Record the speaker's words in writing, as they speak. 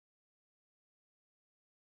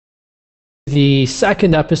the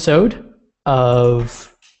second episode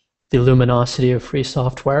of the Luminosity of free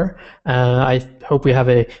software. I hope we have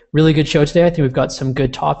a really good show today. I think we've got some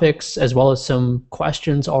good topics as well as some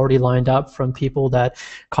questions already lined up from people that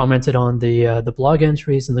commented on the blog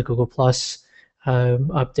entries and the Google Plus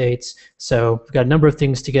updates. So we've got a number of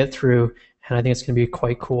things to get through, and I think it's going to be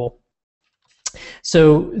quite cool.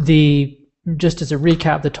 So just as a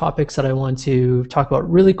recap, the topics that I want to talk about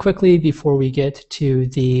really quickly before we get to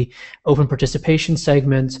the open participation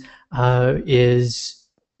segment is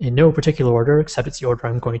in no particular order, except it's the order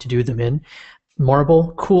I'm going to do them in.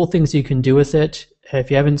 Marble, cool things you can do with it. If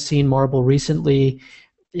you haven't seen Marble recently,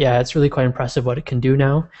 yeah, it's really quite impressive what it can do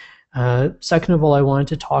now. Second of all, I wanted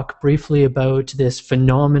to talk briefly about this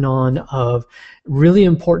phenomenon of really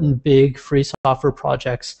important big free software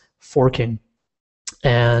projects forking.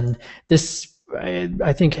 And this,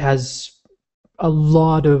 I think, has a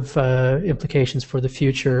lot of implications for the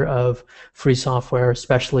future of free software,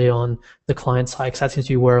 especially on the client side, because that seems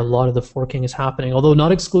to be where a lot of the forking is happening, although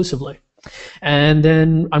not exclusively. And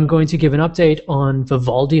then I'm going to give an update on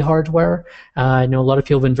Vivaldi hardware. I know a lot of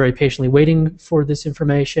people have been very patiently waiting for this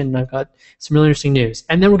information. I've got some really interesting news.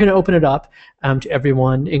 And then we're going to open it up to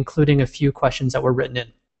everyone, including a few questions that were written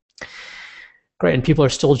in. Great, and people are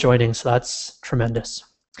still joining, so that's tremendous.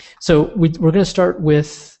 So we're going to start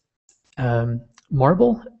with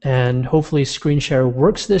Marble, and hopefully screen share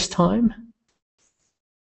works this time.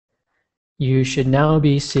 You should now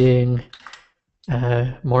be seeing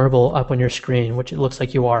Marble up on your screen, which it looks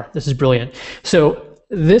like you are. This is brilliant. So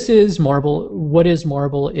this is Marble. What is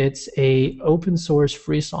Marble? It's a open source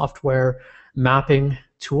free software mapping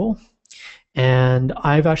tool, and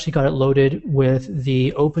I've actually got it loaded with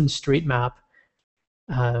the OpenStreetMap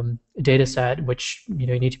data set, which you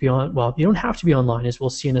need to be on. Well, you don't have to be online, as we'll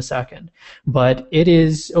see in a second. But it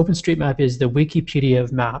is, OpenStreetMap is the Wikipedia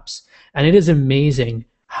of maps, and it is amazing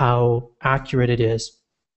how accurate it is.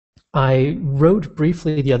 I wrote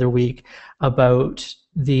briefly the other week about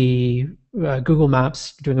the Google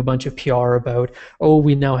Maps doing a bunch of PR about, oh,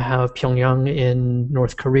 we now have Pyongyang in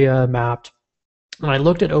North Korea mapped. And I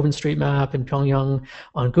looked at OpenStreetMap and Pyongyang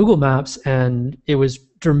on Google Maps, and it was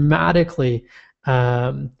dramatically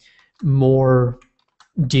more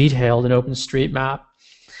detailed in OpenStreetMap.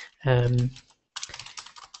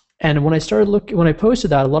 And when I posted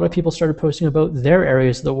that, a lot of people started posting about their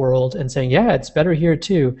areas of the world and saying, yeah, it's better here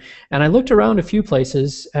too. And I looked around a few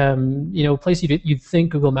places, places you'd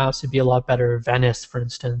think Google Maps would be a lot better, Venice, for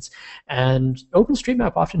instance. And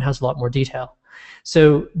OpenStreetMap often has a lot more detail.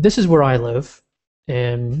 So this is where I live,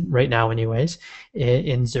 right now anyways,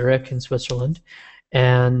 in Zurich, in Switzerland.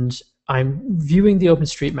 And I'm viewing the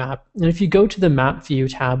OpenStreetMap, and if you go to the Map View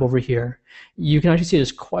tab over here, you can actually see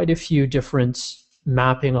there's quite a few different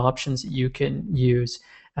mapping options that you can use.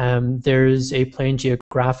 There's a plain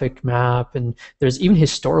geographic map, and there's even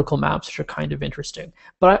historical maps, which are kind of interesting.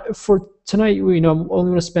 But for tonight, I'm only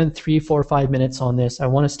going to spend 3, 4, 5 minutes on this. I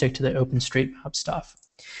want to stick to the OpenStreetMap stuff.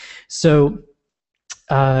 So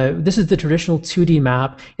this is the traditional 2D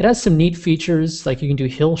map. It has some neat features, like you can do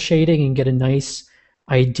hill shading and get a nice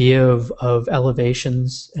idea of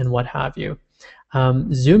elevations and what have you.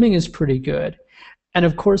 Zooming is pretty good. And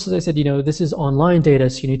of course, as I said, this is online data,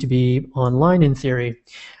 so you need to be online in theory.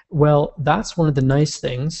 Well, that's one of the nice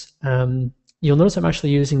things. You'll notice I'm actually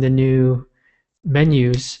using the new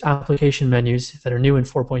menus, application menus that are new in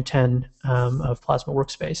 4.10 of Plasma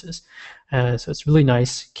Workspaces. So it's really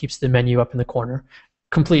nice, keeps the menu up in the corner.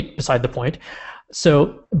 Complete beside the point.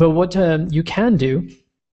 So, but what you can do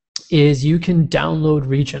is you can download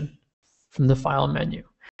region from the file menu.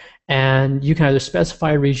 And you can either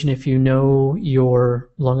specify a region if you know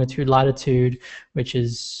your longitude, latitude, which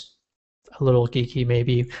is a little geeky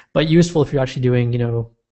maybe, but useful if you're actually doing,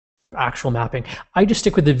 actual mapping. I just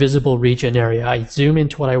stick with the visible region area. I zoom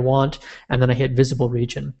into what I want, and then I hit visible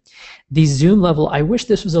region. The zoom level, I wish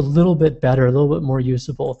this was a little bit better, a little bit more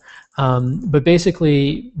usable. But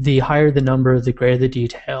basically, the higher the number, the greater the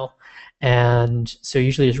detail. And so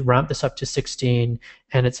usually just ramp this up to 16,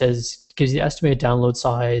 and it gives you the estimated download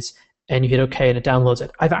size, and you hit OK, and it downloads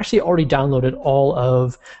it. I've actually already downloaded all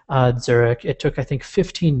of Zurich. It took, I think,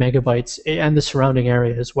 15 megabytes, and the surrounding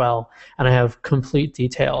area as well. And I have complete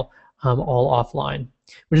detail all offline,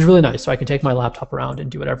 which is really nice. So I can take my laptop around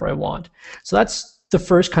and do whatever I want. So that's the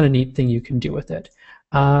first kind of neat thing you can do with it.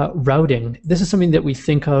 Routing. This is something that we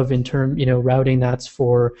think of in routing that's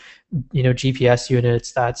for, GPS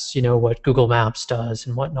units. That's, what Google Maps does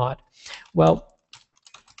and whatnot. Well,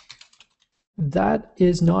 that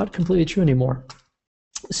is not completely true anymore.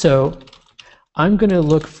 So I'm going to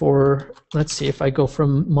look for, let's see, if I go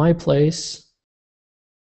from my place,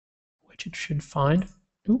 which it should find.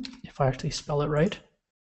 Ooh, if I actually spell it right.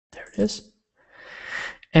 There it is.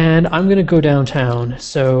 And I'm going to go downtown.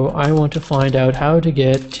 So I want to find out how to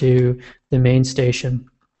get to the main station.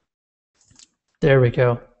 There we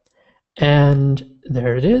go. And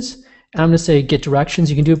there it is. And I'm going to say get directions.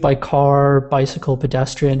 You can do it by car, bicycle,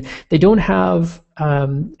 pedestrian. They don't have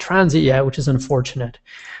transit yet, which is unfortunate.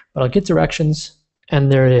 But I'll get directions,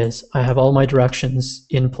 and there it is. I have all my directions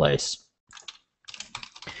in place.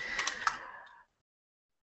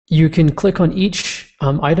 You can click on each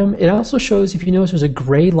item. It also shows, if you notice, there's a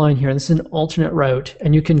gray line here. This is an alternate route,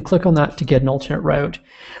 and you can click on that to get an alternate route.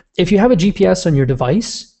 If you have a GPS on your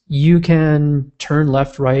device, you can turn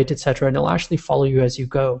left, right, etc., and it'll actually follow you as you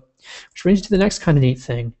go. Which brings you to the next kind of neat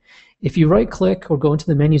thing. If you right-click or go into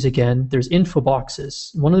the menus again, there's info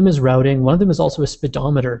boxes. One of them is routing. One of them is also a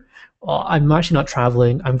speedometer. I'm actually not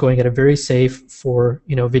traveling. I'm going at a very safe for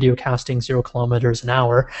video casting 0 kilometers an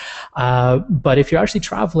hour. But if you're actually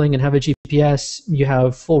traveling and have a GPS, you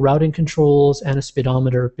have full routing controls and a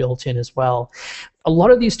speedometer built in as well. A lot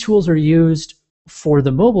of these tools are used for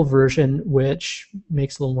the mobile version, which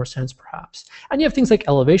makes a little more sense perhaps. And you have things like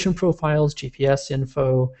elevation profiles, GPS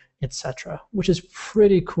info, etc., which is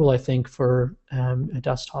pretty cool, I think, for a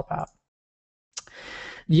desktop app.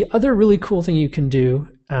 The other really cool thing you can do,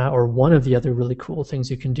 or one of the other really cool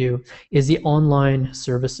things you can do, is the online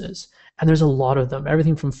services. And there's a lot of them,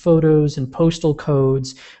 everything from photos and postal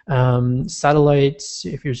codes, satellites,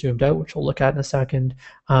 if you're zoomed out, which we'll look at in a second.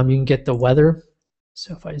 You can get the weather.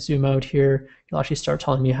 So if I zoom out here, you'll actually start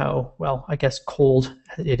telling me how, well, I guess cold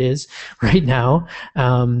it is right now.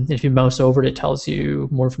 If you mouse over it, it tells you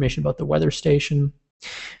more information about the weather station.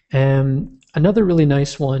 Another really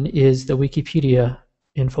nice one is the Wikipedia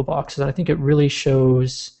info box, and I think it really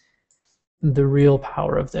shows the real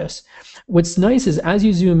power of this. What's nice is as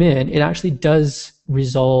you zoom in, it actually does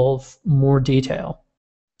resolve more detail.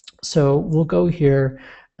 So we'll go here.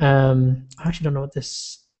 I actually don't know what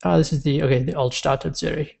this. This is the Altstadt of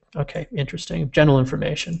Zurich. Okay, interesting. General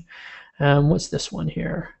information. What's this one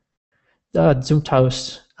here?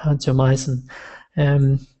 Zumthaus zur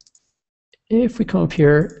Meißen. If we come up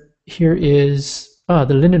here, here is the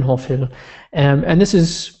Lindenhof Hill. And this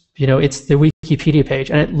is, it's the Wikipedia page,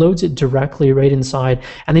 and it loads it directly right inside.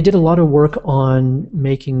 And they did a lot of work on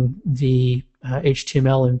making the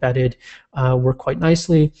HTML embedded work quite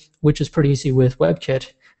nicely, which is pretty easy with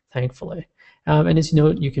WebKit, thankfully. And as you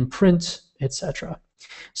know, you can print, etc.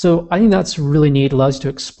 So I think that's really neat. It allows you to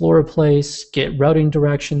explore a place, get routing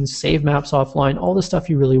directions, save maps offline, all the stuff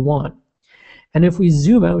you really want. And if we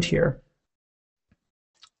zoom out here,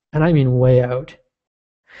 and I mean way out,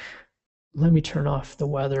 let me turn off the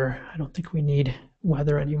weather. I don't think we need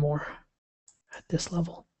weather anymore at this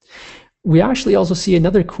level. We actually also see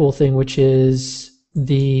another cool thing, which is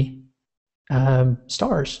the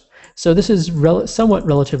stars. So this is somewhat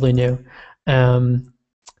relatively new.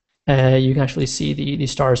 You can actually see the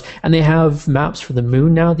stars, and they have maps for the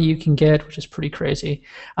moon now that you can get, which is pretty crazy.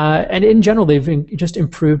 And in general, they've just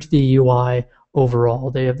improved the UI overall.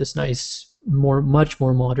 They have this nice, much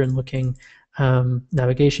more modern looking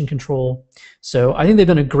navigation control. So I think they've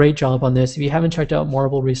done a great job on this. If you haven't checked out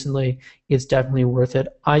Marble recently, it's definitely worth it.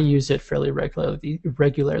 I use it fairly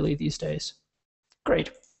regularly these days.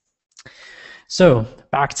 Great. So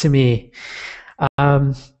back to me.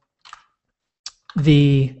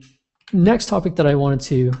 The next topic that I wanted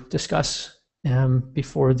to discuss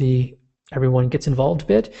before everyone gets involved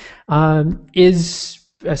bit is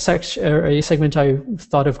a segment I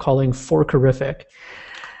thought of calling Fork-a-rific.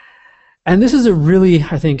 And this is a really,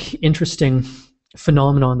 I think, interesting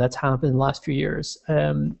phenomenon that's happened in the last few years.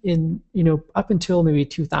 Up until maybe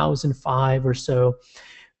 2005 or so,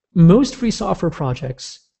 most free software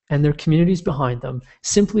projects and their communities behind them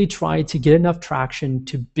simply tried to get enough traction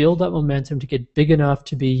to build up momentum to get big enough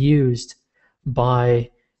to be used by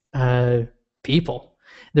people.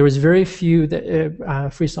 There was very few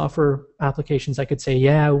free software applications I could say,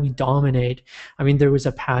 yeah, we dominate. I mean, there was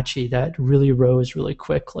Apache that really rose really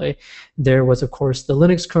quickly. There was, of course, the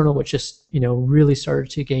Linux kernel, which just really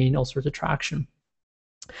started to gain all sorts of traction.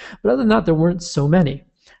 But other than that, there weren't so many.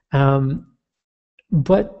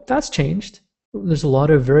 But that's changed. There's a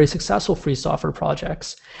lot of very successful free software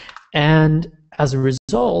projects. And as a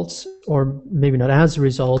result, or maybe not as a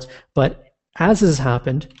result, but as has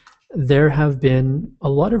happened, there have been a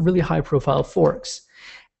lot of really high-profile forks.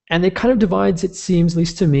 And it kind of divides, it seems, at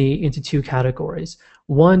least to me, into two categories.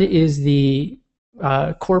 One is the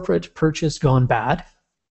corporate purchase gone bad,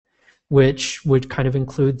 which would kind of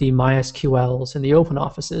include the MySQLs and the open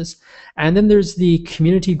offices. And then there's the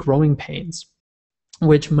community growing pains.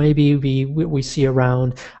 which maybe we see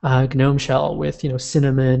around GNOME Shell with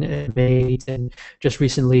Cinnamon and Mate, and just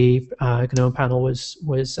recently GNOME Panel was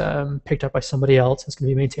picked up by somebody else. It's going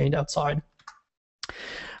to be maintained outside.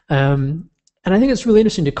 And I think it's really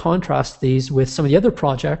interesting to contrast these with some of the other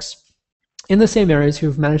projects in the same areas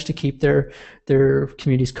who've managed to keep their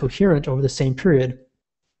communities coherent over the same period,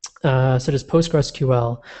 such as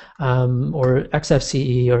PostgreSQL or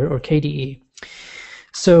XFCE or KDE.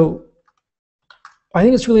 So I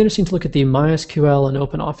think it's really interesting to look at the MySQL and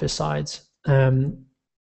OpenOffice sides.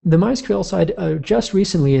 The MySQL side, just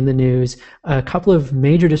recently in the news, a couple of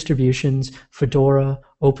major distributions, Fedora,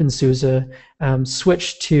 OpenSUSE,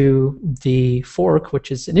 switched to the fork,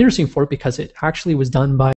 which is an interesting fork because it actually was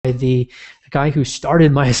done by the guy who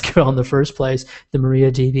started MySQL in the first place, the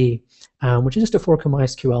MariaDB, which is just a fork of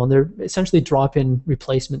MySQL, and they're essentially drop-in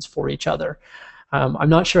replacements for each other. I'm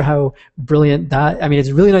not sure how brilliant that. I mean, it's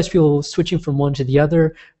really nice people switching from one to the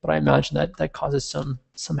other, but I imagine that causes some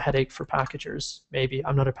headache for packagers. Maybe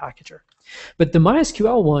I'm not a packager, but the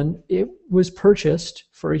MySQL one, it was purchased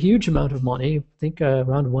for a huge amount of money. I think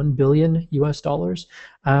around $1 billion US, by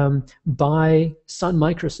Sun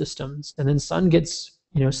Microsystems, and then Sun gets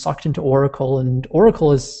sucked into Oracle, and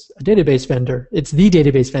Oracle is a database vendor. It's the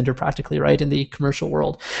database vendor practically, right, in the commercial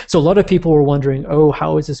world. So a lot of people were wondering, oh,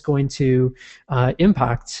 how is this going to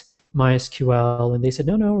impact MySQL? And they said,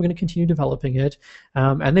 no, we're going to continue developing it,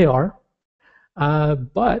 and they are.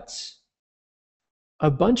 But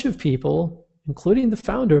a bunch of people, including the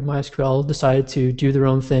founder of MySQL, decided to do their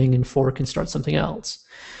own thing and fork and start something else.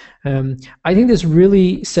 I think this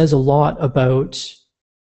really says a lot about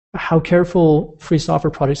how careful free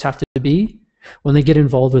software projects have to be when they get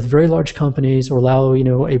involved with very large companies or allow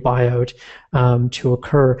a buyout to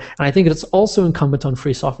occur. And I think it's also incumbent on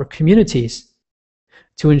free software communities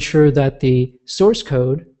to ensure that the source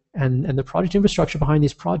code and the project infrastructure behind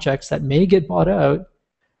these projects that may get bought out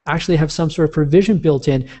actually have some sort of provision built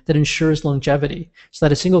in that ensures longevity, so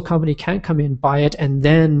that a single company can't come in, buy it, and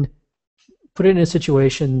then put it in a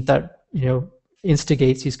situation that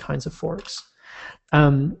instigates these kinds of forks.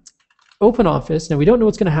 OpenOffice, now we don't know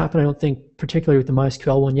what's going to happen, I don't think, particularly with the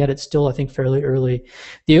MySQL one yet. It's still, I think, fairly early.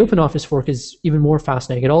 The OpenOffice fork is even more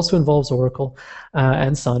fascinating. It also involves Oracle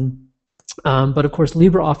and Sun. But of course,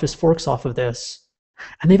 LibreOffice forks off of this.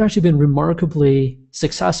 And they've actually been remarkably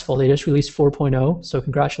successful. They just released 4.0, so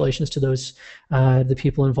congratulations to those the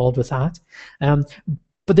people involved with that.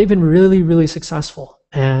 But they've been really, really successful.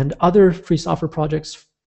 And other free software projects,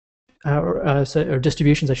 or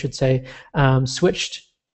distributions, I should say, switched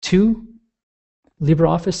to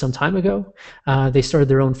LibreOffice some time ago. They started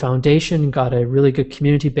their own foundation, got a really good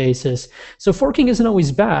community basis. So forking isn't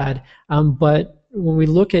always bad, but when we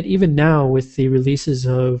look at even now with the releases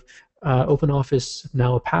of OpenOffice,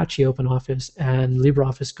 now Apache OpenOffice, and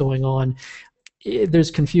LibreOffice going on, there's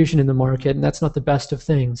confusion in the market, and that's not the best of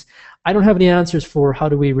things. I don't have any answers for how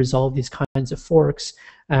do we resolve these kinds of forks.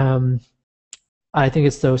 I think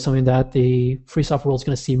it's, though, something that the free software world is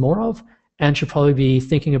going to see more of and should probably be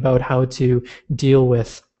thinking about how to deal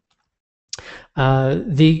with.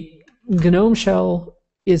 The GNOME shell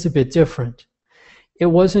is a bit different. It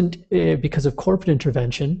wasn't because of corporate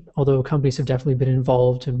intervention, although companies have definitely been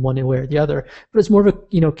involved in one way or the other, but it's more of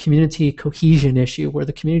a community cohesion issue where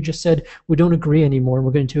the community just said, we don't agree anymore, and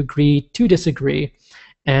we're going to agree to disagree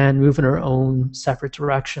and move in our own separate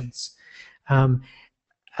directions.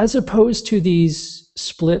 As opposed to these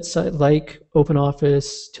splits like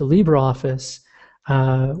OpenOffice to LibreOffice,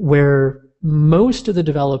 where most of the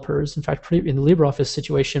developers, in fact, in the LibreOffice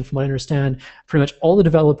situation, from what I understand, pretty much all the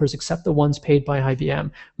developers except the ones paid by IBM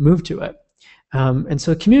moved to it. And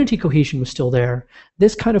so community cohesion was still there.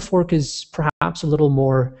 This kind of fork is perhaps a little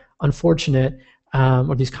more unfortunate,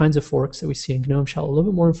 or these kinds of forks that we see in GNOME Shell, a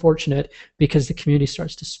little bit more unfortunate because the community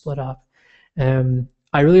starts to split up.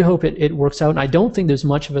 I really hope it works out, and I don't think there's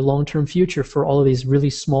much of a long-term future for all of these really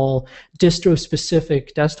small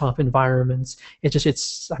distro-specific desktop environments.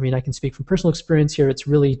 I mean, I can speak from personal experience here. It's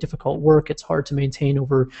really difficult work. It's hard to maintain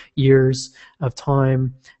over years of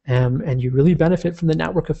time, and you really benefit from the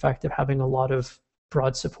network effect of having a lot of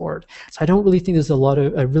broad support. So I don't really think there's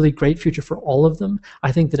a really great future for all of them.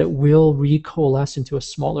 I think that it will recoalesce into a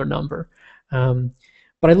smaller number.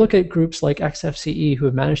 But I look at groups like XFCE who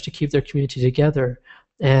have managed to keep their community together,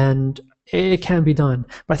 and it can be done.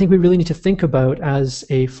 But I think we really need to think about, as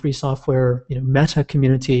a free software meta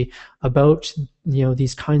community, about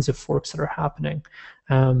these kinds of forks that are happening.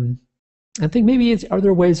 I think maybe are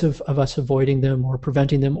there ways of us avoiding them or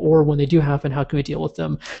preventing them, or when they do happen, how can we deal with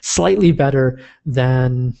them slightly better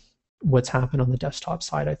than what's happened on the desktop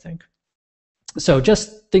side, I think. So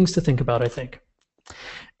just things to think about, I think.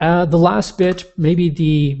 The last bit, maybe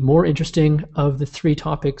the more interesting of the three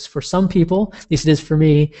topics for some people, at least it is for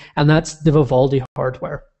me, and that's the Vivaldi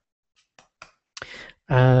hardware.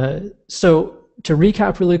 So to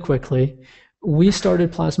recap really quickly, we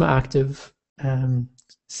started Plasma Active.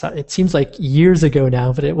 So it seems like years ago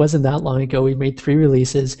now, but it wasn't that long ago. We made 3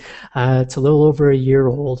 releases. It's a little over a year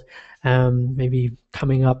old, maybe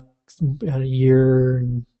coming up a year,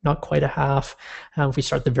 not quite a half, if we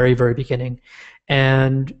start the very, very beginning.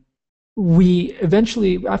 And we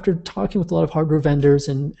eventually, after talking with a lot of hardware vendors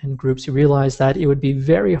and groups, we realized that it would be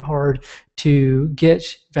very hard to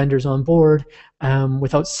get vendors on board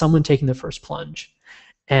without someone taking the first plunge.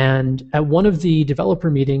 And at one of the developer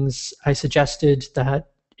meetings, I suggested that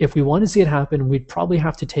if we want to see it happen, we'd probably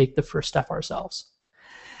have to take the first step ourselves.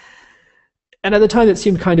 And at the time, it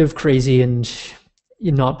seemed kind of crazy and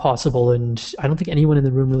not possible, and I don't think anyone in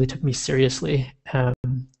the room really took me seriously,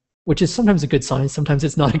 which is sometimes a good sign, sometimes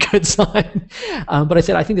it's not a good sign. But I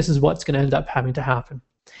said, I think this is what's going to end up having to happen.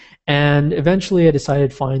 And eventually I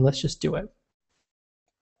decided, fine, let's just do it.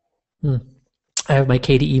 I have my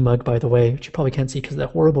KDE mug, by the way, which you probably can't see because of that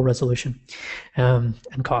horrible resolution,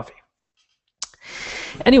 and coffee.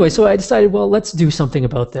 Anyway, so I decided, well, let's do something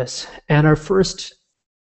about this. And our first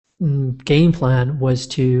game plan was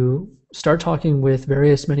to start talking with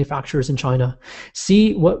various manufacturers in China,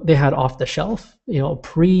 see what they had off the shelf,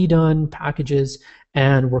 pre-done packages,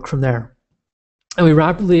 and work from there. And we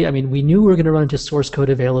rapidly, we knew we were going to run into source code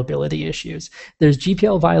availability issues. There's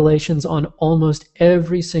GPL violations on almost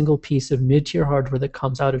every single piece of mid-tier hardware that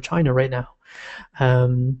comes out of China right now.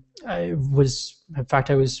 I was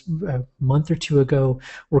a month or 2 ago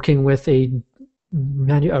working with a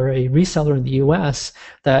reseller in the US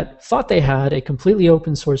that thought they had a completely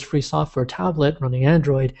open source free software tablet running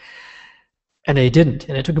Android, and they didn't.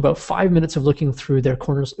 And it took about 5 minutes of looking through their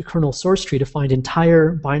kernel source tree to find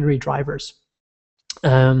entire binary drivers.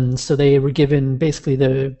 So they were given basically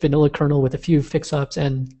the vanilla kernel with a few fix-ups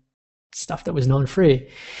and stuff that was non-free.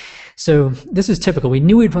 So this is typical. We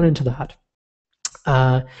knew we'd run into that.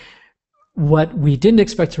 What we didn't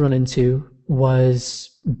expect to run into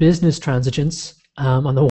was business transigence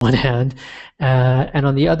on the one hand, and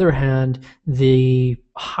on the other hand, the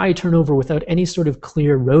high turnover without any sort of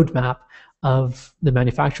clear roadmap of the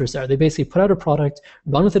manufacturers there. They basically put out a product,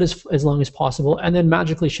 run with it as long as possible, and then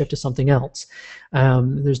magically shift to something else.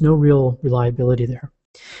 There's no real reliability there.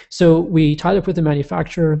 So we tied up with the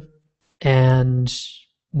manufacturer, and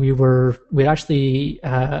we actually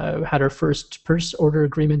had our first purchase order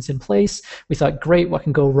agreements in place. We thought, great, what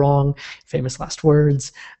can go wrong? Famous last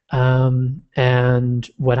words. And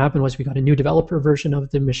what happened was we got a new developer version of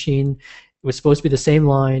the machine. It was supposed to be the same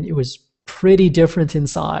line. It was pretty different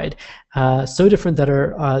inside, so different that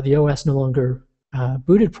the OS no longer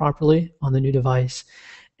booted properly on the new device.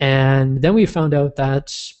 And then we found out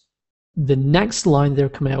that the next line they're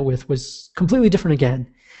coming out with was completely different again.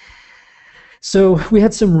 So we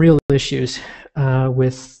had some real issues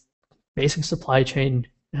with basic supply chain,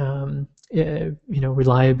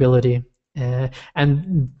 reliability.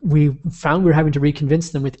 And we found we were having to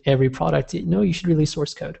reconvince them with every product, no, you should release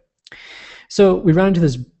source code. So we ran into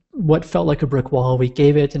this what felt like a brick wall. We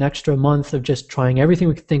gave it an extra month of just trying everything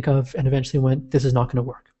we could think of, and eventually went, this is not going to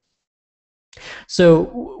work.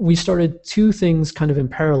 So we started 2 things kind of in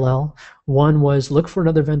parallel. One was look for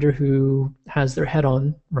another vendor who has their head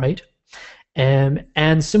on right. And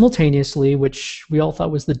simultaneously, which we all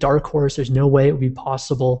thought was the dark horse, there's no way it would be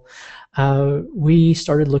possible, we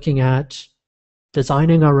started looking at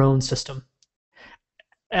designing our own system.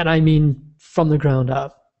 And I mean from the ground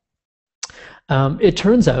up. It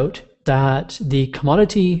turns out that the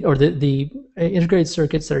commodity or the integrated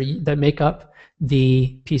circuits that make up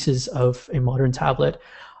the pieces of a modern tablet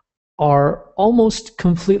are almost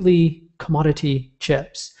completely commodity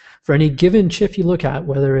chips. For any given chip you look at,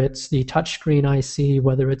 whether it's the touchscreen IC,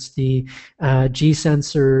 whether it's the G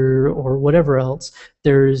sensor or whatever else,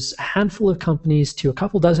 there's a handful of companies to a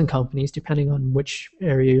couple dozen companies, depending on which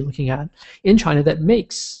area you're looking at, in China that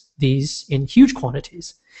makes these in huge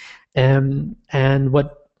quantities. And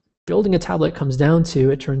what building a tablet comes down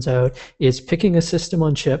to, it turns out, is picking a system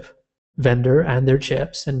on chip vendor and their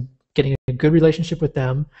chips and getting a good relationship with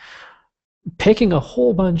them, picking a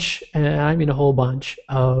whole bunch, and I mean a whole bunch,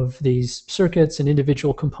 of these circuits and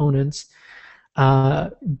individual components,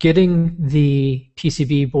 getting the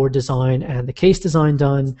PCB board design and the case design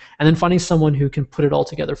done, and then finding someone who can put it all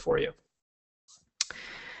together for you.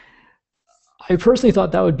 I personally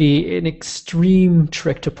thought that would be an extreme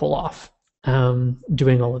trick to pull off,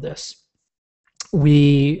 doing all of this.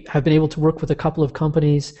 We have been able to work with a couple of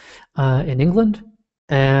companies in England,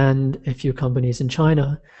 and a few companies in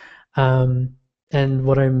China. And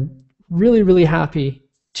what I'm really, really happy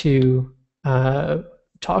to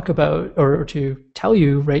talk about or to tell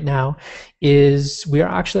you right now is we are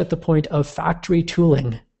actually at the point of factory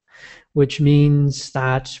tooling, which means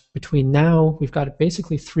that between now, we've got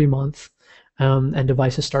basically 3 months, and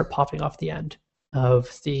devices start popping off the end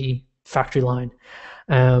of the factory line.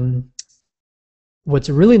 What's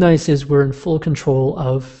really nice is we're in full control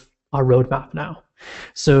of our roadmap now.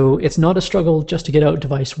 So it's not a struggle just to get out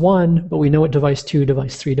device 1, but we know what device 2,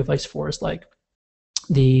 device 3, device 4 is like.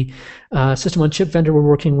 The system on chip vendor we're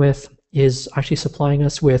working with is actually supplying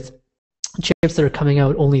us with chips that are coming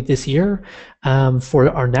out only this year for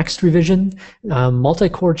our next revision,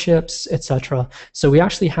 multi-core chips, etc. So we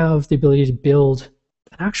actually have the ability to build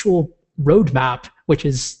an actual roadmap, which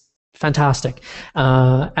is fantastic.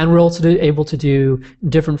 And we're also able to do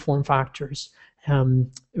different form factors.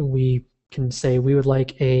 We can say we would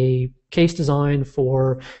like a case design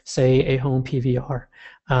for, say, a home PVR.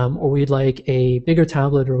 Or we'd like a bigger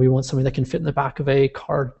tablet, or we want something that can fit in the back of a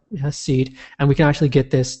car seat, and we can actually get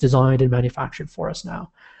this designed and manufactured for us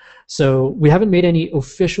now. So we haven't made any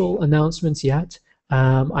official announcements yet.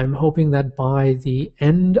 I'm hoping that by the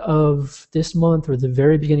end of this month or the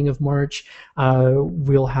very beginning of March,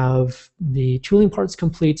 we'll have the tooling parts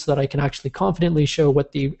complete so that I can actually confidently show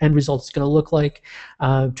what the end result is going to look like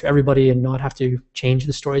to everybody and not have to change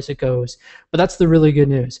the story as it goes. But that's the really good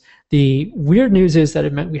news. The weird news is that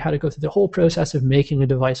it meant we had to go through the whole process of making a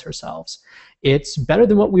device ourselves. It's better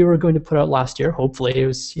than what we were going to put out last year. Hopefully, it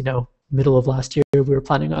was, middle of last year we were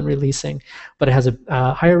planning on releasing, but it has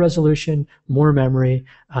a higher resolution, more memory,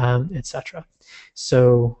 etc.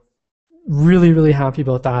 So really, really happy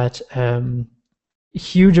about that.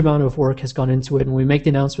 Huge amount of work has gone into it, and when we make the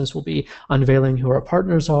announcements, we'll be unveiling who our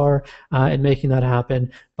partners are and making that happen,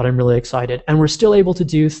 but I'm really excited. And we're still able to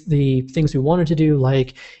do the things we wanted to do,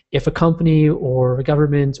 like if a company or a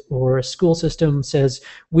government or a school system says,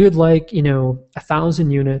 we would like, 1,000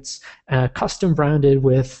 units custom branded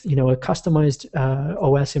with, a customized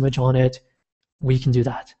OS image on it, we can do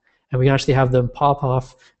that. And we can actually have them pop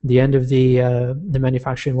off the end of the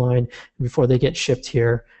manufacturing line before they get shipped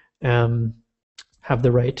here. Have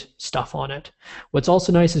the right stuff on it. What's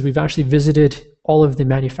also nice is we've actually visited all of the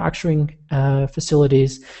manufacturing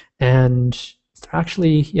facilities, and they're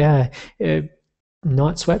actually,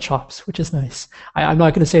 not sweatshops, which is nice. I'm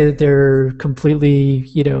not going to say that they're completely,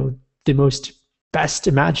 the most best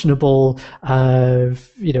imaginable,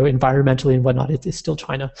 environmentally and whatnot. It's still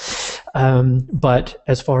China. But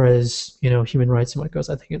as far as, human rights and what goes,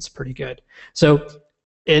 I think it's pretty good. So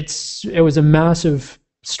it was a massive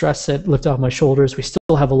stress that lifted off my shoulders. We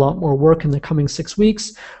still have a lot more work in the coming 6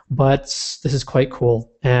 weeks, but this is quite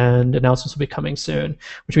cool, and announcements will be coming soon,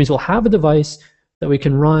 which means we'll have a device that we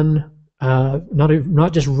can run,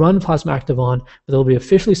 not just run Plasma Active on, but it'll be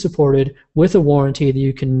officially supported with a warranty that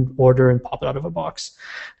you can order and pop it out of a box.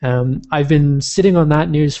 I've been sitting on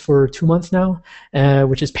that news for 2 months now,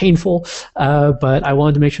 which is painful, but I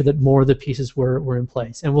wanted to make sure that more of the pieces were in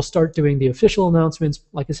place. And we'll start doing the official announcements,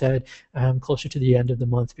 like I said, closer to the end of the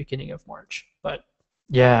month, beginning of March. But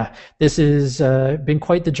yeah, this has been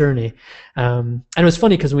quite the journey. And it was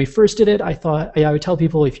funny because when we first did it, I thought, I would tell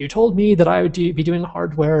people, if you told me that I would be doing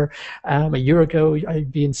hardware a year ago,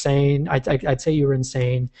 I'd be insane. I'd say you were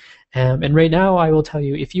insane. And right now, I will tell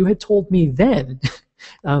you, if you had told me then,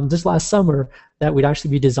 this last summer, that we'd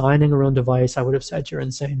actually be designing our own device, I would have said you're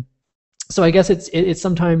insane. So I guess it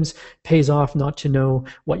sometimes pays off not to know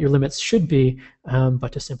what your limits should be,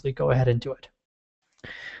 but to simply go ahead and do it.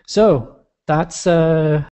 So that's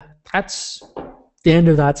the end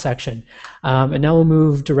of that section. And now we'll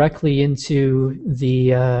move directly into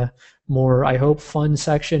the more, I hope, fun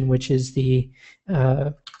section, which is the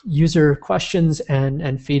user questions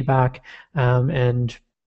and feedback and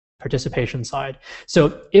participation side.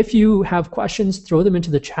 So if you have questions, throw them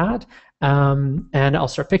into the chat, and I'll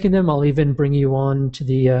start picking them. I'll even bring you on to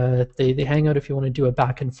the Hangout if you want to do a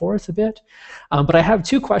back and forth a bit. But I have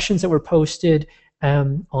 2 questions that were posted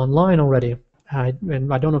online already,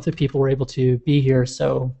 and I don't know if the people were able to be here,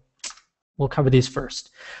 so we'll cover these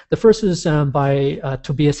first. The first was by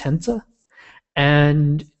Tobias Henze,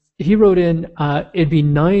 and he wrote in, it'd be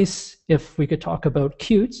nice if we could talk about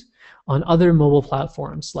Qt on other mobile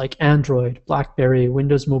platforms like Android, Blackberry,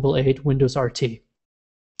 Windows Mobile 8, Windows RT.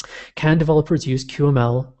 Can developers use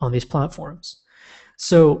QML on these platforms?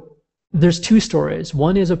 So there's 2 stories.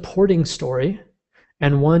 One is a porting story,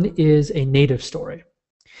 and one is a native story.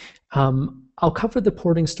 I'll cover the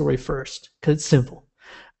porting story first because it's simple.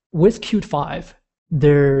 With Qt 5,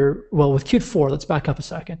 well, with Qt 4, let's back up a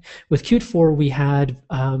second. With Qt 4, we had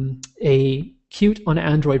a Qt on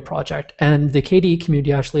Android project, and the KDE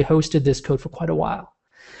community actually hosted this code for quite a while.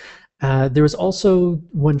 There was also,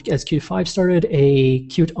 as Qt 5 started, a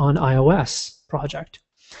Qt on iOS project.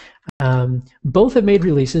 Both have made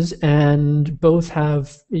releases, and both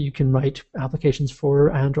you can write applications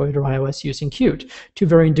for Android or iOS using Qt to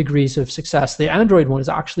varying degrees of success. The Android one is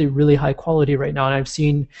actually really high quality right now, and I've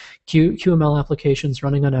seen QML applications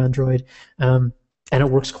running on Android, and it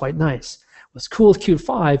works quite nice. What's cool with Qt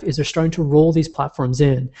 5 is they're starting to roll these platforms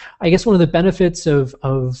in. I guess one of the benefits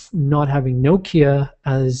of not having Nokia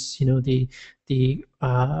as the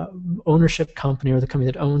ownership company, or the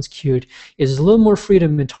company that owns Qt, is a little more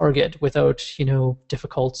freedom in target without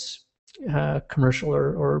difficult commercial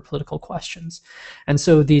or political questions. And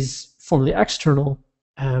so these formerly external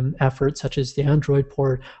efforts, such as the Android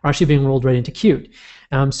port, are actually being rolled right into Qt.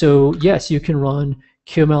 So yes, you can run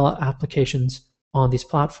QML applications on these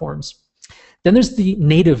platforms. Then there's the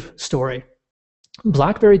native story.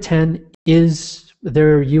 Blackberry 10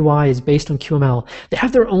 their UI is based on QML. They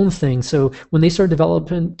have their own thing. So when they started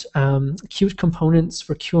developing Qt components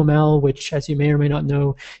for QML, which, as you may or may not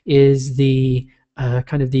know, is the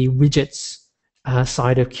kind of the widgets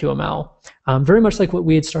side of QML, very much like what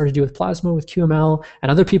we had started to do with Plasma with QML,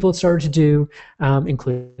 and other people had started to do,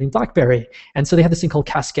 including Blackberry. And so they have this thing called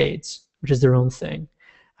Cascades, which is their own thing.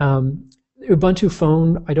 Ubuntu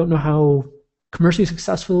phone, I don't know how commercially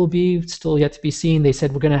successful will be, still yet to be seen. They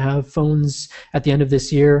said we're going to have phones at the end of this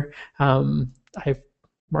year. I've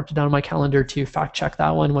marked it down on my calendar to fact check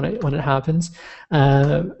that one when it happens.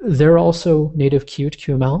 They're also native Qt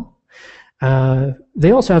QML.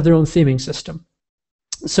 They also have their own theming system.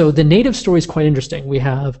 So the native story is quite interesting. We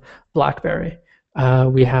have Blackberry,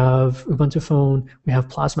 we have Ubuntu phone, we have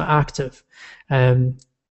Plasma Active.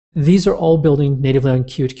 These are all building natively on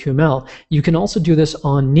Qt QML. You can also do this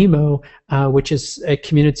on Nemo, which is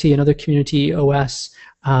another community OS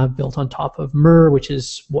built on top of Mir, which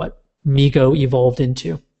is what MeeGo evolved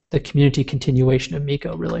into, the community continuation of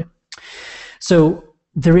MeeGo, really. So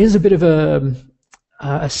there is a bit of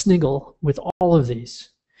a sniggle with all of these.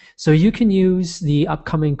 So you can use the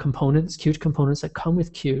upcoming components, Qt components that come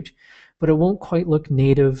with Qt, but it won't quite look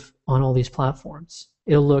native on all these platforms.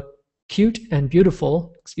 It'll look cute and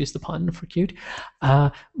beautiful, excuse the pun for cute,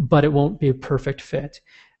 but it won't be a perfect fit.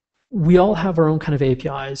 We all have our own kind of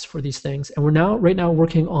APIs for these things, and we're right now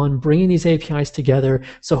working on bringing these APIs together.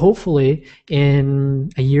 So hopefully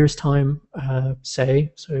in a year's time, so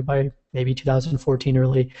by maybe 2014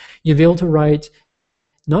 early, you'll be able to write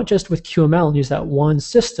not just with QML and use that one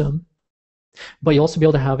system, but you'll also be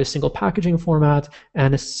able to have a single packaging format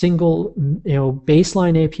and a single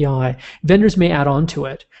baseline API. Vendors may add on to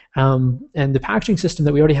it. And the packaging system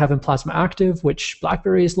that we already have in Plasma Active, which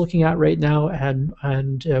Blackberry is looking at right now, and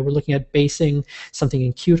we're looking at basing something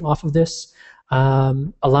in Qt off of this,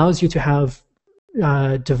 allows you to have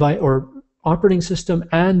device or operating system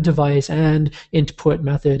and device and input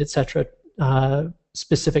method, etc.,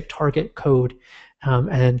 specific target code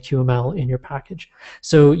and QML in your package.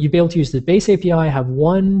 So you'd be able to use the base API, have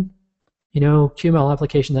one QML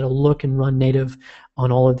application that'll look and run native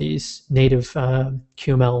on all of these native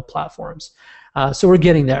QML platforms. So we're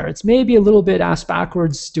getting there. It's maybe a little bit ass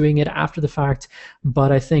backwards doing it after the fact,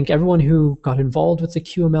 but I think everyone who got involved with the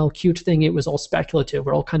Qt thing, it was all speculative.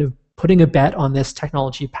 We're all kind of putting a bet on this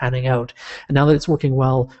technology panning out. And now that it's working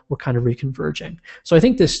well, we're kind of reconverging. So I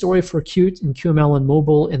think this story for Qt and QML and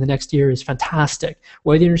mobile in the next year is fantastic.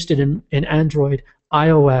 Whether you're interested in Android,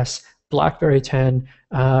 iOS, Blackberry 10,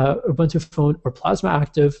 Ubuntu phone, or Plasma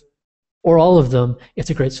Active, or all of them, it's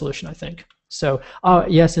a great solution, I think. So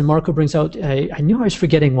yes, and Marco brings out, I knew I was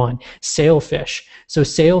forgetting one, Sailfish. So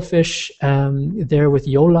Sailfish, there with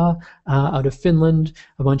Yola out of Finland,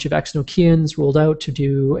 a bunch of ex-Nokians rolled out to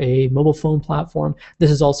do a mobile phone platform.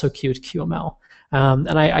 This is also Qt QML.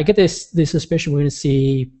 And I get this suspicion we're going to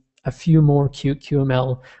see a few more Qt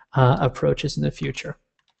QML approaches in the future.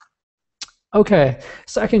 Okay,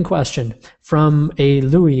 second question from a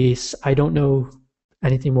Luis. I don't know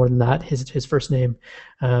anything more than that, his first name.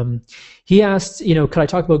 He asked, could I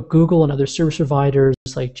talk about Google and other service providers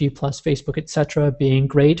like G+, Facebook, etc., being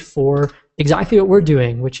great for exactly what we're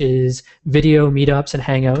doing, which is video meetups and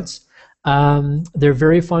hangouts. They're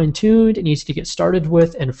very fine-tuned, and easy to get started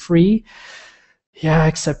with, and free. Yeah,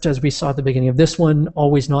 except as we saw at the beginning of this one,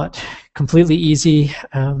 always not completely easy.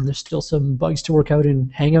 There's still some bugs to work out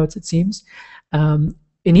in Hangouts, it seems.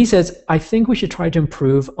 And he says, I think we should try to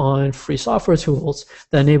improve on free software tools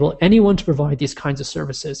that enable anyone to provide these kinds of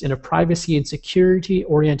services in a privacy and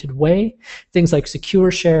security-oriented way. Things like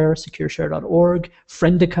SecureShare, secureshare.org,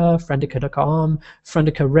 Friendica, friendica.com,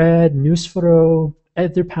 Friendica Red, Newsforo,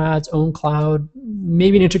 Etherpad's own cloud,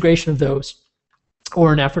 maybe an integration of those,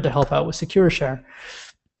 or an effort to help out with SecureShare.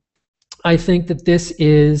 I think that this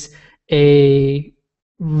is a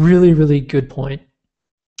really, really good point.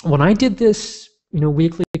 When I did this,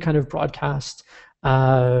 weekly kind of broadcast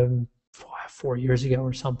 4 years ago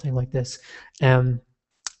or something like this,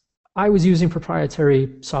 I was using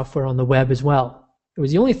proprietary software on the web as well. It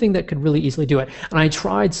was the only thing that could really easily do it. And I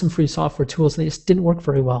tried some free software tools and they just didn't work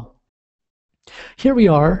very well. Here we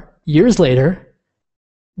are, years later,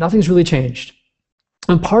 nothing's really changed.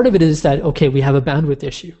 And part of it is that, okay, we have a bandwidth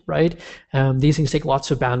issue, right? These things take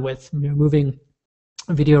lots of bandwidth. Moving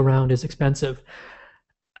video around is expensive.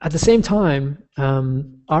 At the same time,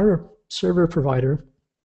 our server provider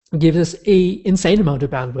gives us an insane amount of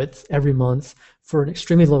bandwidth every month for an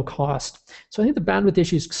extremely low cost. So I think the bandwidth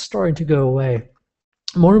issue is starting to go away.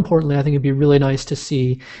 More importantly, I think it'd be really nice to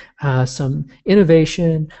see some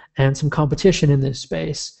innovation and some competition in this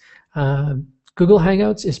space. Google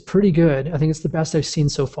Hangouts is pretty good. I think it's the best I've seen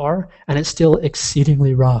so far, and it's still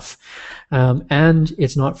exceedingly rough. And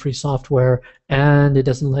it's not free software, and it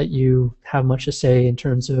doesn't let you have much to say in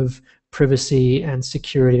terms of privacy and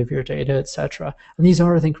security of your data, etc. And these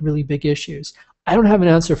are, I think, really big issues. I don't have an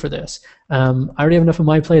answer for this. I already have enough on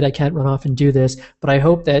my plate. I can't run off and do this, but I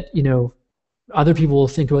hope that, other people will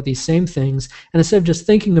think about these same things, and instead of just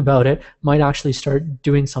thinking about it, might actually start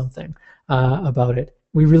doing something about it.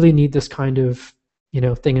 We really need this kind of,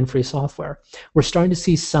 thing in free software. We're starting to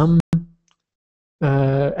see some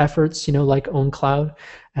efforts, like OwnCloud,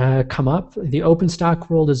 come up. The OpenStack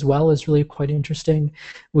world as well is really quite interesting.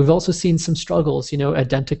 We've also seen some struggles,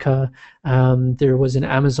 Identica. There was an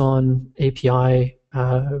Amazon API.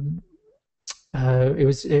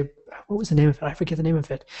 What was the name of it? I forget the name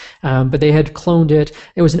of it. But they had cloned it.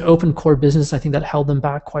 It was an open core business. I think that held them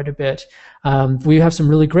back quite a bit. We have some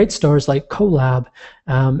really great stars like Colab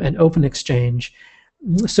and OpenExchange.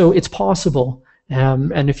 So it's possible.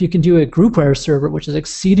 And if you can do a groupware server, which is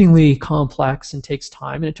exceedingly complex and takes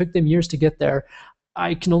time, and it took them years to get there,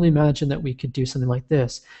 I can only imagine that we could do something like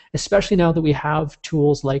this, especially now that we have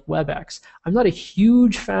tools like WebEx. I'm not a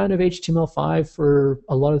huge fan of HTML5 for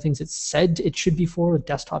a lot of things it's said it should be for,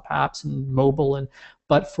 desktop apps and mobile,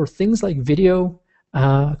 but for things like video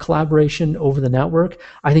collaboration over the network,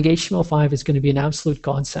 I think HTML5 is going to be an absolute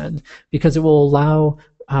godsend because it will allow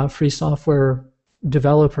free software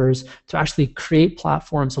developers to actually create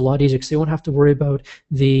platforms a lot easier, because they won't have to worry about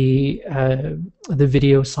the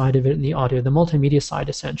video side of it and the audio, the multimedia side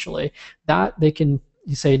essentially. That they can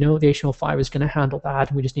say, no, the HTML5 is going to handle that,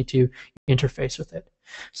 and we just need to interface with it.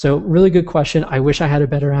 So really good question. I wish I had a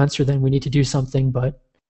better answer than we need to do something, but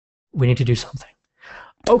we need to do something.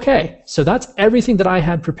 Okay, so that's everything that I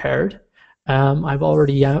had prepared. I've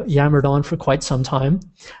already yammered on for quite some time.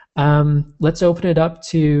 Let's open it up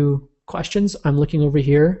to questions. I'm looking over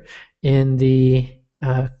here in the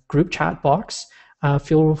group chat box.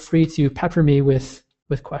 Feel free to pepper me with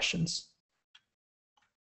questions.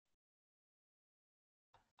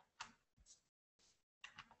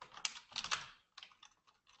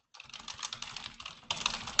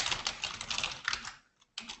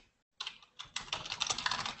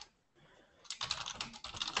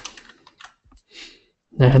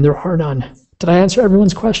 And there are none. Did I answer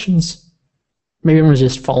everyone's questions? Maybe everyone's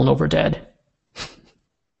just fallen over dead.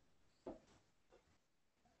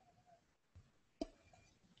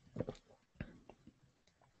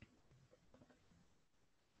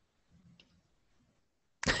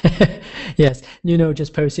 Yes, Nuno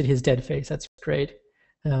just posted his dead face. That's great.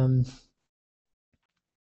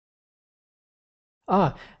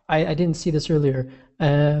 I didn't see this earlier.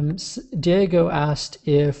 Diego asked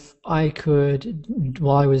if I could,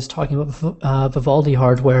 while I was talking about Vivaldi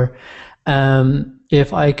hardware,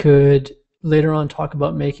 if I could later on talk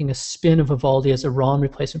about making a spin of Vivaldi as a ROM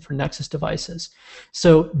replacement for Nexus devices.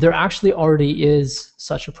 So there actually already is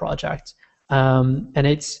such a project.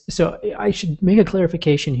 So I should make a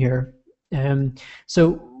clarification here.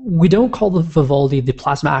 So we don't call the Vivaldi the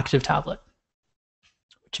plasma active tablet,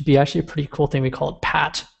 which would be actually a pretty cool thing. We call it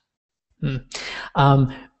PAT.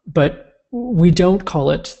 But we don't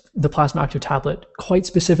call it the plasma active tablet quite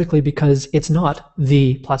specifically because it's not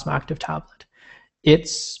the plasma active tablet.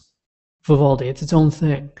 It's Vivaldi. It's its own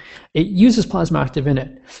thing. It uses plasma active in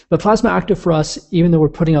it. But plasma active for us, even though we're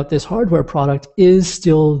putting out this hardware product, is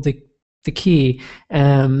still the key.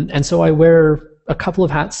 And so I wear a couple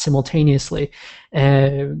of hats simultaneously,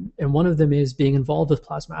 and one of them is being involved with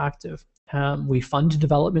Plasma Active. We fund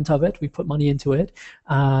development of it, we put money into it,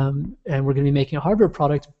 and we're going to be making a hardware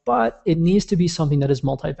product, but it needs to be something that is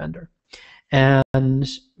multi-vendor. And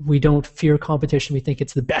we don't fear competition. We think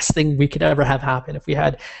it's the best thing we could ever have happen. If we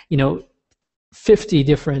had, 50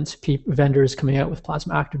 different vendors coming out with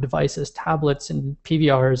Plasma Active devices, tablets and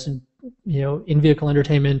PVRs and, in-vehicle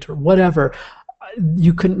entertainment or whatever,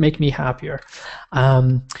 you couldn't make me happier.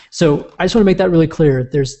 So I just want to make that really clear.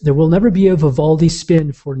 There will never be a Vivaldi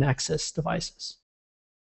spin for Nexus devices,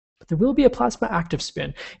 but there will be a Plasma Active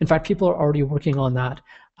spin. In fact, people are already working on that.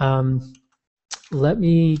 Let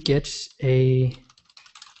me get a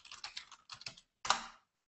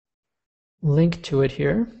link to it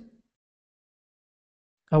here.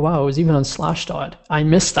 Oh wow, it was even on Slashdot. I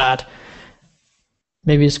missed that.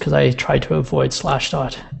 Maybe it's because I tried to avoid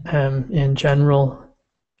Slashdot in general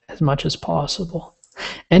as much as possible.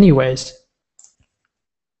 Anyways,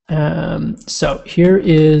 so here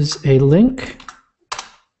is a link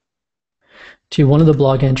to one of the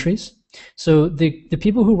blog entries. So the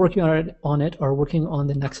people who are working on it are working on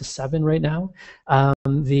the Nexus 7 right now.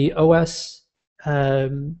 The OS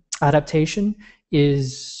adaptation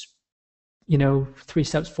is 3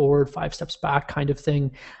 steps forward, 5 steps back kind of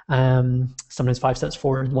thing. Sometimes 5 steps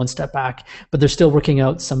forward, 1 step back. But they're still working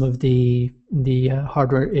out some of the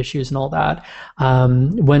hardware issues and all that.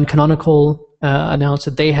 When Canonical announced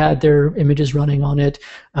that they had their images running on it,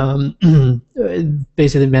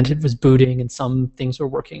 basically meant it was booting, and some things were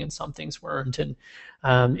working and some things weren't. And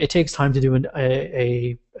it takes time to do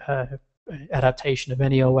a adaptation of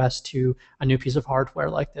any OS to a new piece of hardware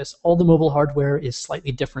like this. All the mobile hardware is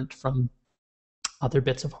slightly different from other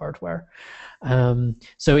bits of hardware.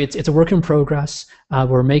 So it's a work in progress.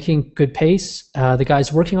 We're making good pace. The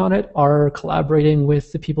guys working on it are collaborating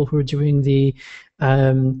with the people who are doing the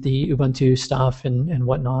Ubuntu stuff and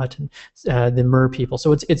whatnot, and the Mer people.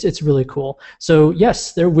 So it's really cool. So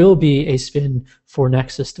yes, there will be a spin for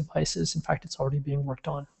Nexus devices. In fact, it's already being worked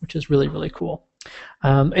on, which is really, really cool.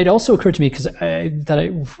 It also occurred to me because I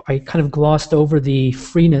kind of glossed over the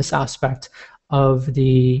freeness aspect of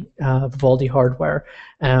the Vivaldi hardware.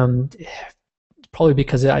 Probably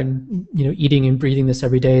because I'm eating and breathing this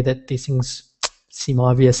every day that these things seem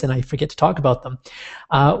obvious and I forget to talk about them.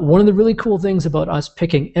 One of the really cool things about us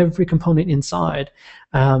picking every component inside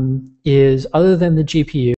is, other than the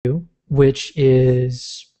GPU, which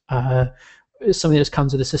is something that just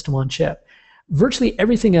comes with a system on chip, virtually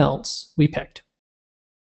everything else we picked.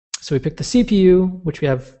 So we picked the CPU, which we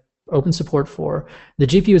have open support for. The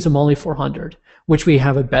GPU is a Mali 400, which we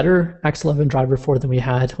have a better X11 driver for than we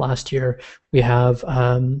had last year. We have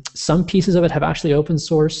some pieces of it have actually open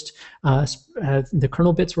sourced. The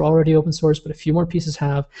kernel bits were already open source, but a few more pieces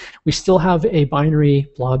have. We still have a binary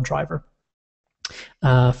blob driver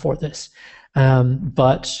for this.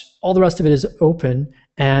 But all the rest of it is open,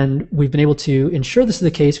 and we've been able to ensure this is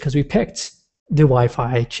the case because we picked the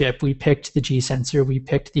Wi-Fi chip, we picked the G sensor, we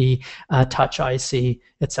picked the touch IC,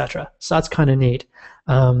 etc. So that's kind of neat.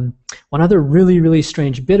 One other really, really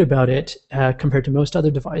strange bit about it, compared to most other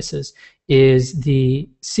devices, is the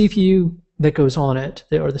CPU that goes on it,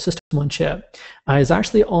 or the system on chip, is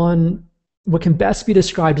actually on what can best be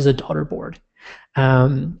described as a daughter board.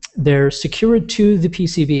 They're secured to the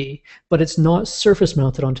PCB, but it's not surface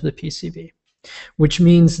mounted onto the PCB, which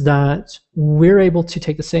means that we're able to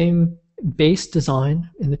take the same base design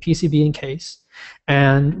in the PCB and case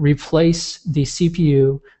and replace the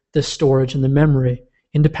CPU, the storage, and the memory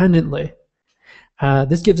independently.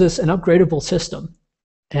 This gives us an upgradable system,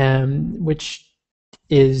 which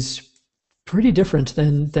is pretty different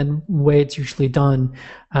than the way it's usually done,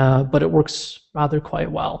 but it works rather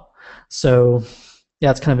quite well. So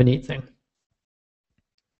yeah, it's kind of a neat thing.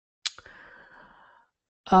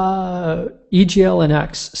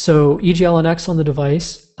 EGL-NX. So EGL-NX on the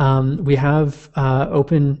device. We have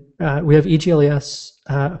we have EGLES,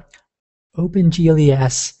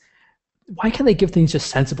 OpenGLES. Why can't they give things just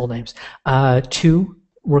sensible names? 2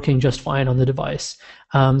 working just fine on the device.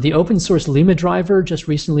 The open source Lima driver just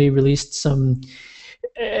recently released some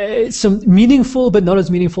meaningful, but not as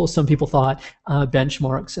meaningful as some people thought,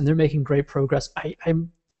 benchmarks, and they're making great progress. I'm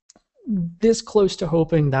this close to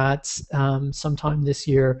hoping that sometime this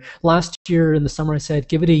year. Last year in the summer I said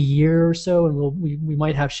give it a year or so and we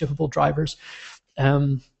might have shippable drivers.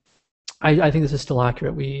 I think this is still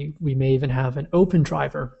accurate. We may even have an open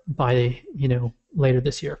driver by later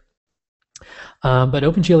this year. But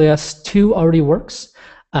OpenGLES 2 already works.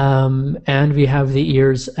 And we have the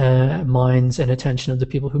ears, minds, and attention of the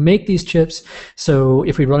people who make these chips. So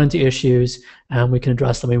if we run into issues, we can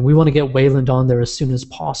address them. And we want to get Wayland on there as soon as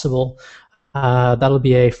possible. That'll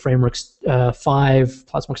be a Frameworks 5,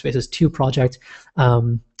 Plasma Workspaces 2 project,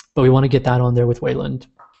 but we want to get that on there with Wayland.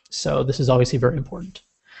 So this is obviously very important.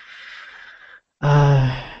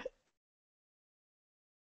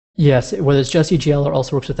 Yes, whether it's just EGL or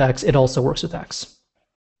also works with X, it also works with X.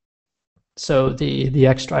 So the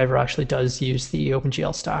X driver actually does use the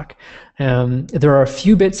OpenGL stack. There are a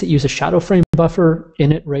few bits that use a shadow frame buffer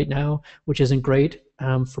in it right now, which isn't great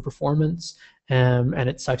for performance, and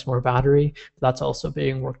it sucks more battery. But that's also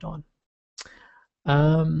being worked on.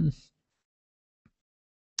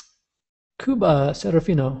 Cuba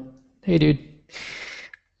Serafino, hey dude.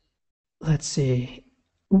 Let's see.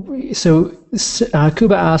 So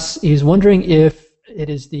Cuba asks, he's wondering if it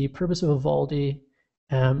is the purpose of Vivaldi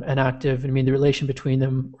and Active, I mean, the relation between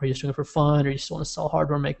them, are you just doing it for fun, or you just want to sell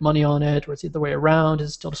hardware and make money on it, or it's the other way around? Is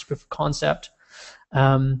it still just proof of concept?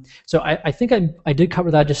 So I think I did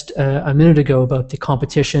cover that just a minute ago about the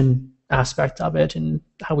competition aspect of it and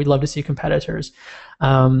how we'd love to see competitors.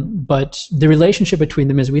 But the relationship between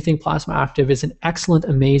them is we think Plasma Active is an excellent,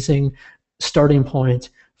 amazing starting point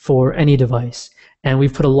for any device. And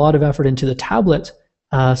we've put a lot of effort into the tablet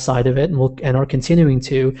side of it, and are continuing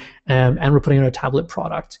to, and we're putting out a tablet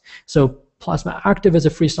product. So Plasma Active as a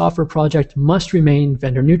free software project must remain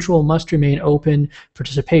vendor neutral, must remain open,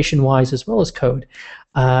 participation-wise as well as code,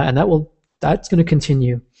 and that's going to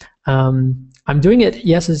continue. I'm doing it,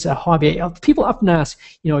 yes, as a hobby. People often ask,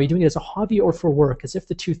 are you doing it as a hobby or for work? As if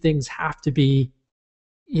the two things have to be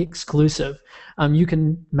exclusive. You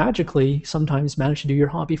can magically sometimes manage to do your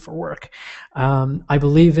hobby for work. I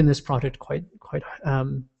believe in this project quite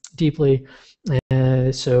deeply,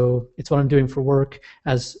 so it's what I'm doing for work,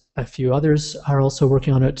 as a few others are also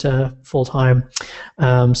working on it full time.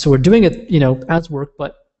 So we're doing it, as work,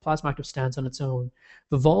 but Plasma Active stands on its own.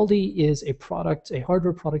 Vivaldi is a product, a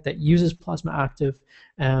hardware product that uses Plasma Active,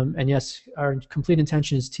 and yes, our complete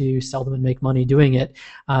intention is to sell them and make money doing it,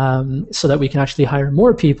 so that we can actually hire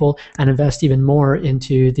more people and invest even more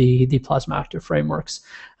into the Plasma Active frameworks.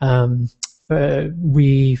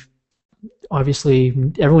 Obviously,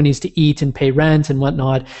 everyone needs to eat and pay rent and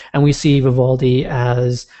whatnot, and we see Vivaldi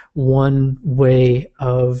as one way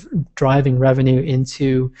of driving revenue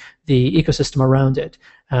into the ecosystem around it.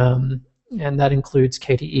 And that includes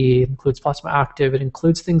KDE, it includes Plasma Active, it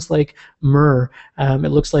includes things like Mur.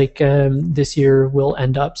 It looks like this year we'll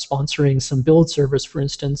end up sponsoring some build servers, for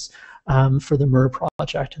instance, for the Mur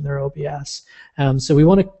project and their OBS. So we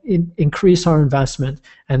want to increase our investment,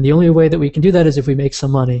 and the only way that we can do that is if we make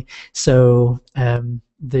some money. So the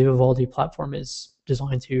Vivaldi platform is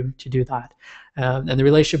designed to do that. And the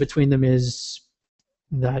relationship between them is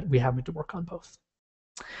that we happen to work on both.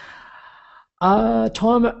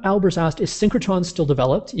 Tom Albers asked, is Synchrotron still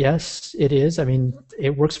developed? Yes, it is. I mean,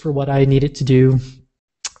 it works for what I need it to do.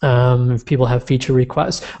 If people have feature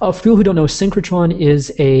requests. For people who don't know, Synchrotron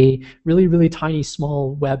is a really, really tiny,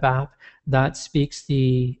 small web app that speaks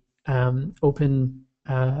the open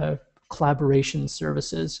collaboration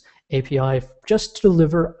services API just to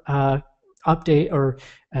deliver updates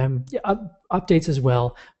as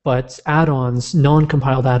well, but add-ons,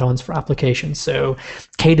 non-compiled add-ons for applications. So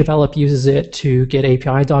Kdevelop uses it to get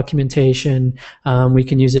API documentation. We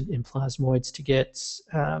can use it in Plasmoids to get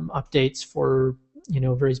updates for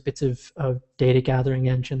various bits of data gathering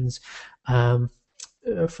engines for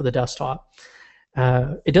the desktop.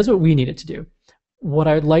 It does what we need it to do. What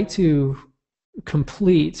I'd like to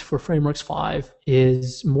complete for Frameworks 5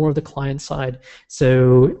 is more of the client side.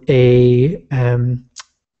 So a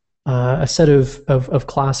set of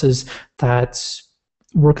classes that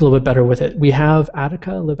work a little bit better with it. We have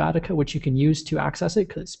Attica, libAttica, which you can use to access it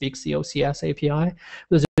because it speaks the OCS API.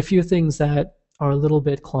 There's a few things that are a little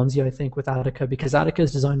bit clumsy, I think, with Attica, because Attica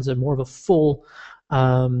is designed as a more of a full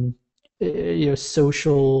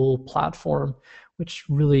social platform, which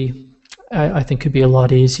really I think could be a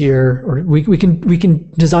lot easier, or we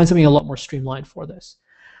can design something a lot more streamlined for this.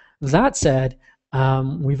 That said,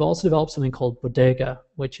 we've also developed something called Bodega,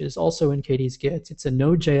 which is also in KDE's Git. It's a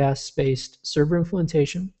Node.js-based server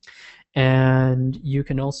implementation, and you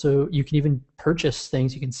can even purchase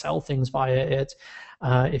things, you can sell things via it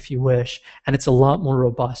if you wish, and it's a lot more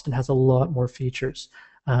robust and has a lot more features.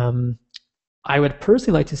 I would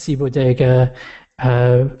personally like to see Bodega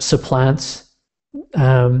supplant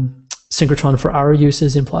Synchrotron for our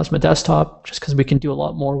uses in Plasma Desktop, just because we can do a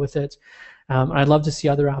lot more with it. I'd love to see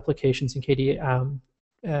other applications in KDE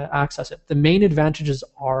access it. The main advantages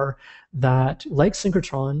are that, like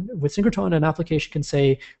Synchrotron, with Synchrotron, an application can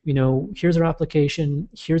say, here's our application,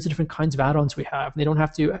 here's the different kinds of add-ons we have. They don't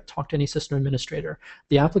have to talk to any system administrator.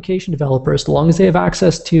 The application developer, as long as they have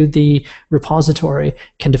access to the repository,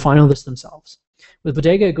 can define all this themselves. With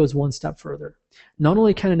Bodega, it goes one step further. Not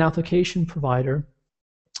only can an application provider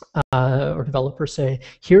or developer say,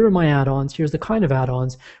 here are my add-ons, here's the kind of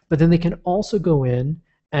add-ons, but then they can also go in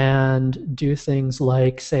and do things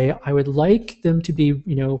like say, I would like them to be,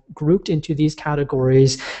 grouped into these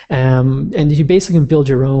categories, and you basically can build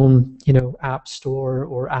your own, app store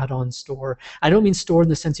or add-on store. I don't mean store in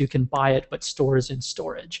the sense you can buy it, but stores in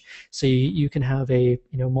storage. So you can have a,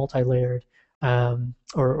 multi-layered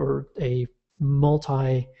or a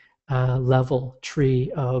multi-level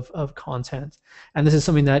tree of content, and this is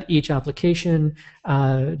something that each application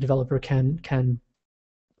developer can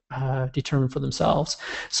determine for themselves.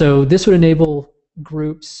 So this would enable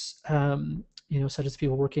groups, such as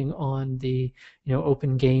people working on the,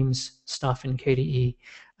 open games stuff in KDE,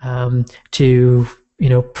 to,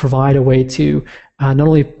 provide a way to not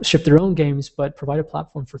only ship their own games, but provide a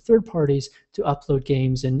platform for third parties to upload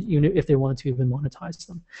games, and if they want to even monetize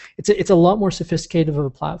them. It's a lot more sophisticated of a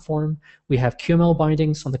platform. We have QML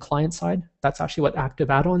bindings on the client side. That's actually what Active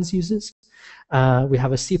Add-ons uses. We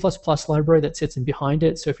have a C++ library that sits in behind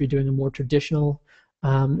it, so if you're doing a more traditional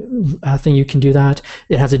thing, you can do that.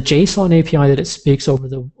 It has a JSON API that it speaks over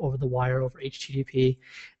the wire, over HTTP,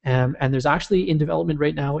 and there's actually in development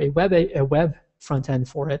right now a web front end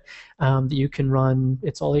for it that you can run.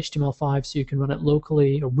 It's all HTML5, so you can run it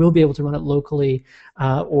locally, or will be able to run it locally,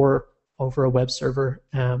 or over a web server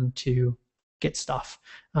to get stuff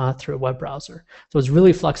through a web browser. So it's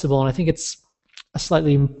really flexible, and I think it's a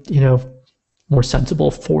slightly more sensible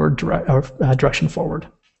direction forward.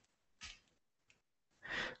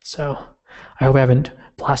 So I hope I haven't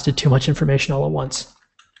blasted too much information all at once.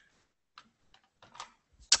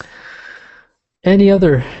 Any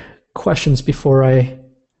other questions before I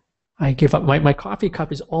give up? My coffee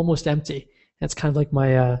cup is almost empty. That's kind of like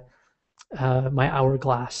my my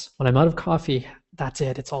hourglass. When I'm out of coffee, that's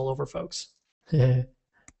it. It's all over, folks.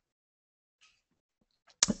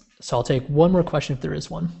 So I'll take one more question if there is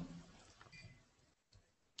one.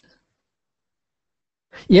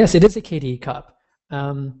 Yes, it is a KDE cup,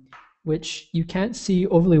 which you can't see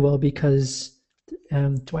overly well because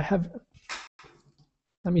do I have?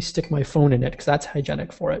 Let me stick my phone in it because that's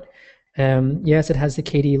hygienic for it. Yes, it has the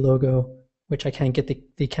KDE logo, which I can't get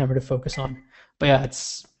the camera to focus on. But yeah,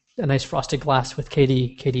 it's a nice frosted glass with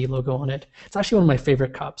KDE logo on it. It's actually one of my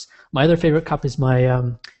favorite cups. My other favorite cup is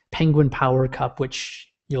my Penguin Power cup,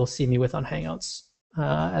 which you'll see me with on Hangouts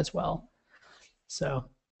as well. So,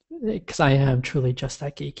 because I am truly just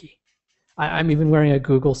that geeky. I'm even wearing a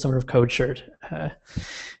Google Summer of Code shirt.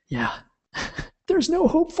 Yeah, there's no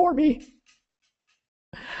hope for me.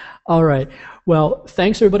 All right. Well,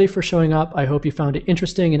 thanks everybody for showing up. I hope you found it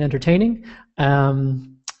interesting and entertaining.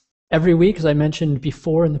 Every week, as I mentioned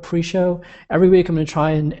before in the pre-show, every week I'm going to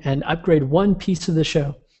try and upgrade one piece of the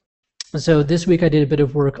show. So this week I did a bit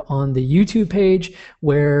of work on the YouTube page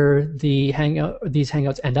where these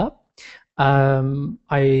Hangouts end up.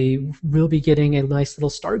 I will be getting a nice little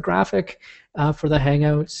start graphic for the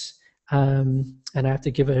Hangouts, and I have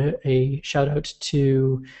to give a shout out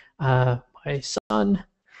to my son,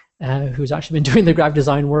 who's actually been doing the graphic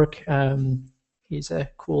design work. He's a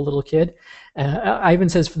cool little kid. Ivan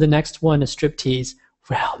says for the next one, a striptease.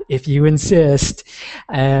 Well, if you insist.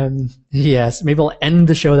 Yes, maybe I'll end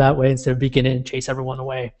the show that way instead of begin it and chase everyone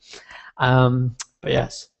away. But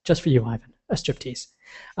yes, just for you, Ivan, a striptease.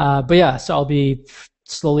 But yeah, so I'll be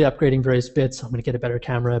slowly upgrading various bits. I'm going to get a better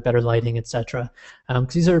camera, better lighting, etc.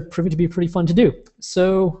 Because these are proving to be pretty fun to do.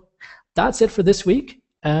 So that's it for this week.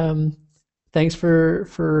 Thanks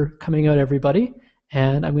for coming out, everybody.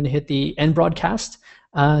 And I'm going to hit the end broadcast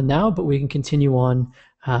now, but we can continue on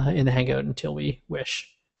in the Hangout until we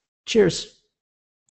wish. Cheers.